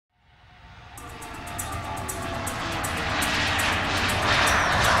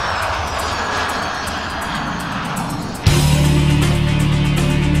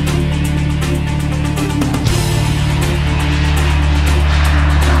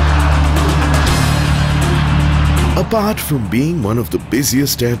Apart from being one of the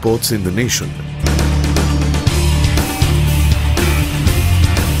busiest airports in the nation,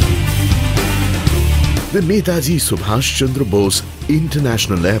 the Netaji Subhash Chandra Bose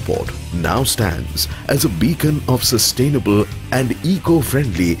International Airport now stands as a beacon of sustainable and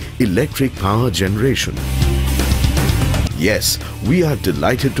eco-friendly electric power generation. Yes, we are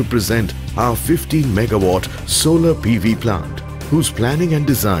delighted to present our 15 megawatt solar PV plant, whose planning and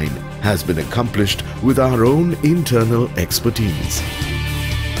design has been accomplished with our own internal expertise.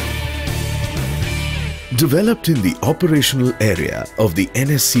 Developed in the operational area of the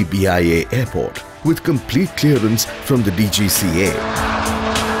NSCBI Airport with complete clearance from the DGCA,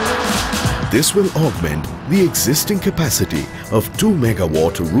 this will augment the existing capacity of 2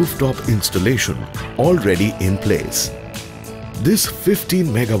 megawatt rooftop installation already in place. This 15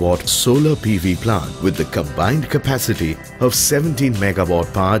 megawatt solar PV plant with the combined capacity of 17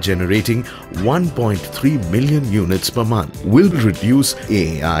 megawatt power generating 1.3 million units per month will reduce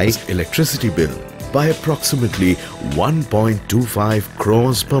AAI's electricity bill by approximately 1.25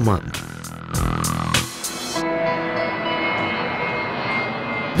 crores per month.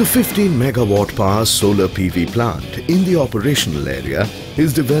 The 15 megawatt power solar PV plant in the operational area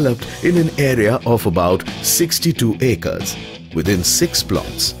is developed in an area of about 62 acres within 6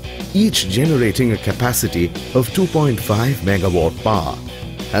 plots, each generating a capacity of 2.5 megawatt power,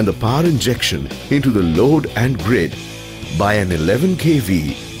 and the power injection into the load and grid by an 11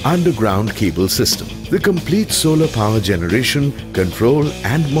 kV underground cable system. The complete solar power generation, control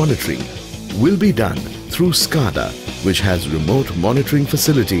and monitoring will be done through SCADA, which has remote monitoring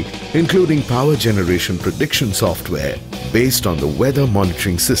facility including power generation prediction software based on the weather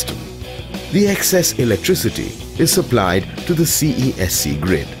monitoring system. The excess electricity is supplied to the CESC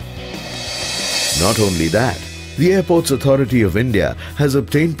grid. Not only that, the Airports Authority of India has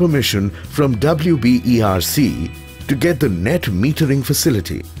obtained permission from WBERC to get the net metering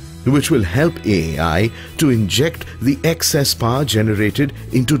facility, which will help AAI to inject the excess power generated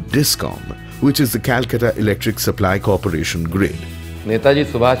into DISCOM, which is the Calcutta Electric Supply Corporation grid. Netaji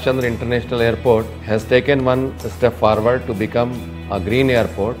Subhash Chandra International Airport has taken one step forward to become a green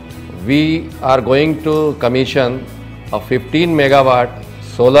airport. We are going to commission a 15 megawatt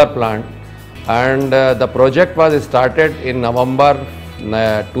solar plant, and the project was started in November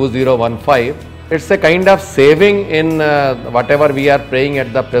 2015. It's a kind of saving in whatever we are paying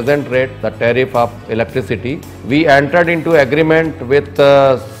at the present rate, the tariff of electricity. We entered into agreement with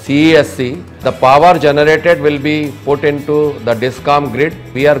CESC. The power generated will be put into the DISCOM grid.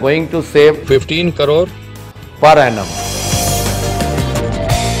 We are going to save 15 crore per annum.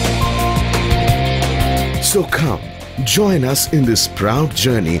 So come, join us in this proud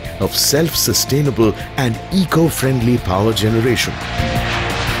journey of self-sustainable and eco-friendly power generation.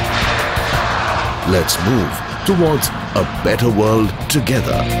 Let's move towards a better world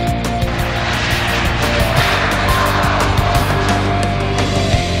together.